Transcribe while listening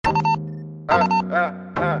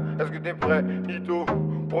Est-ce que t'es prêt, NNYTO,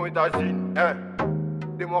 pour métagine,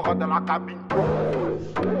 Démon rentre dans la cabine.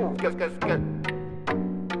 Qu'est-ce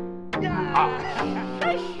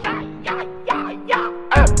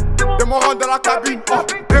Démon rentre dans la cabine,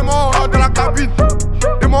 démon rentre dans la cabine.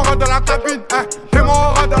 Démon rentre dans la cabine, démon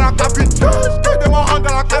rentre dans la cabine. Démon rentre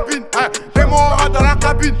dans la cabine, démon rentre dans la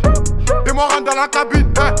cabine. Démon rentre dans la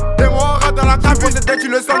cabine, démon rentre dans la cabine. Tu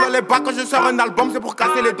le sens dans les bas quand je sors un album, c'est pour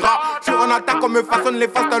casser les draps. Je suis en attaque, on me façonne les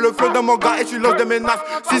faces dans le flow de mon gars et je lance des menaces.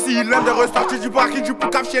 Si, il l'un de ressortir du parking, du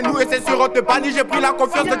poucaf chez nous et c'est sûr on te bannit. J'ai pris la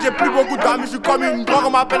confiance, j'ai plus beaucoup d'amis, je suis comme une drogue, on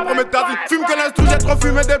m'appelle pour métavie. Fume que l'instru, j'ai trop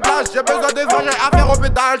fumé des blagues. J'ai besoin des engins à faire au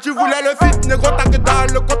pédale. Tu voulais le feat, négro t'as que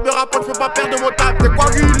dalle. Le compte me rapporte, je peux pas perdre mon table. T'es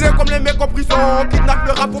coagulé comme les mecs en prison. Kidnappe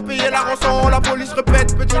le rap pour payer la rançon. La police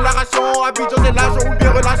répète, petit la ration. Abidjan c'est l'argent ou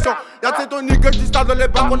bien relation. Y'a ces toniques que tu stades dans les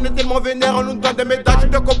bars. On est tellement vénère, on nous donne des médailles. Tu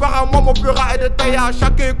te compares à moi, mon pura est de taille. À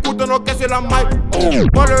chaque écoute, on encaisse la maille.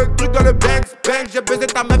 Moi le truc dans le banks, j'ai baisé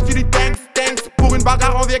ta meuf, tu dis thanks. Pour une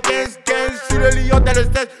bagarre, on vient 15. Je suis le lion, t'es le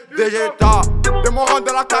 16. Vegeta, démon rentre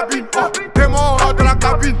dans la cabine. Démon rentre dans la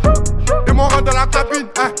cabine. Démon rentre dans la cabine.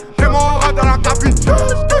 Démon rentre dans la cabine.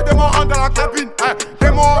 Démon rentre dans la cabine.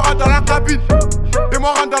 Démon rentre dans la cabine. Démon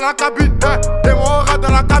rentre dans la cabine. Démon rentre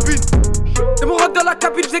dans la cabine. Démon rentre dans la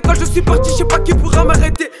cabine, c'est quand je suis parti, je sais pas qui pourra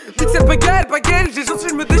m'arrêter. Mixel Gael, j'ai changé,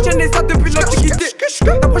 je me déchaîne et ça depuis l'antiquité.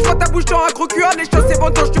 T'approches pas ta bouche, t'as un gros cul en échange, c'est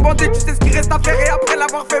bon, je suis bandé, tu sais ce qu'il reste à faire et après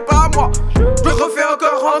l'avoir fait, pas à moi. Je le refais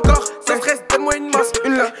encore, ça stresse, donne-moi une masse,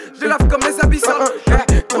 une là, je lave comme les abyssales.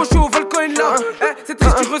 Trop chaud, volcan une lame, c'est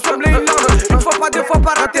triste, tu ressembles à une lame. Une fois pas, deux fois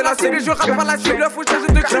pas rater la cible, je rappe pas la cible, faut changer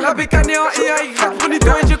de cœur, la bécane et un et un Y. Pour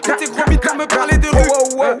NNYTO et j'écoute tes gros mythos me parler de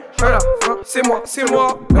rue. Voilà, c'est moi,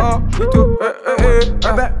 NNYTO.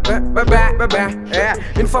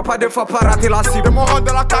 Une fois pas, deux fois pas rater la cible. Démon rentre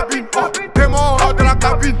dans la cabine, démon rentre dans la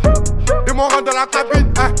cabine. Démon rentre dans la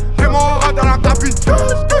cabine, démon rentre dans la cabine.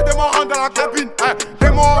 Démon rentre dans la cabine,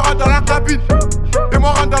 démon rentre dans la cabine. Démon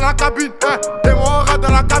rentre dans la cabine, démon rentre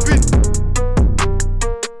dans la cabine.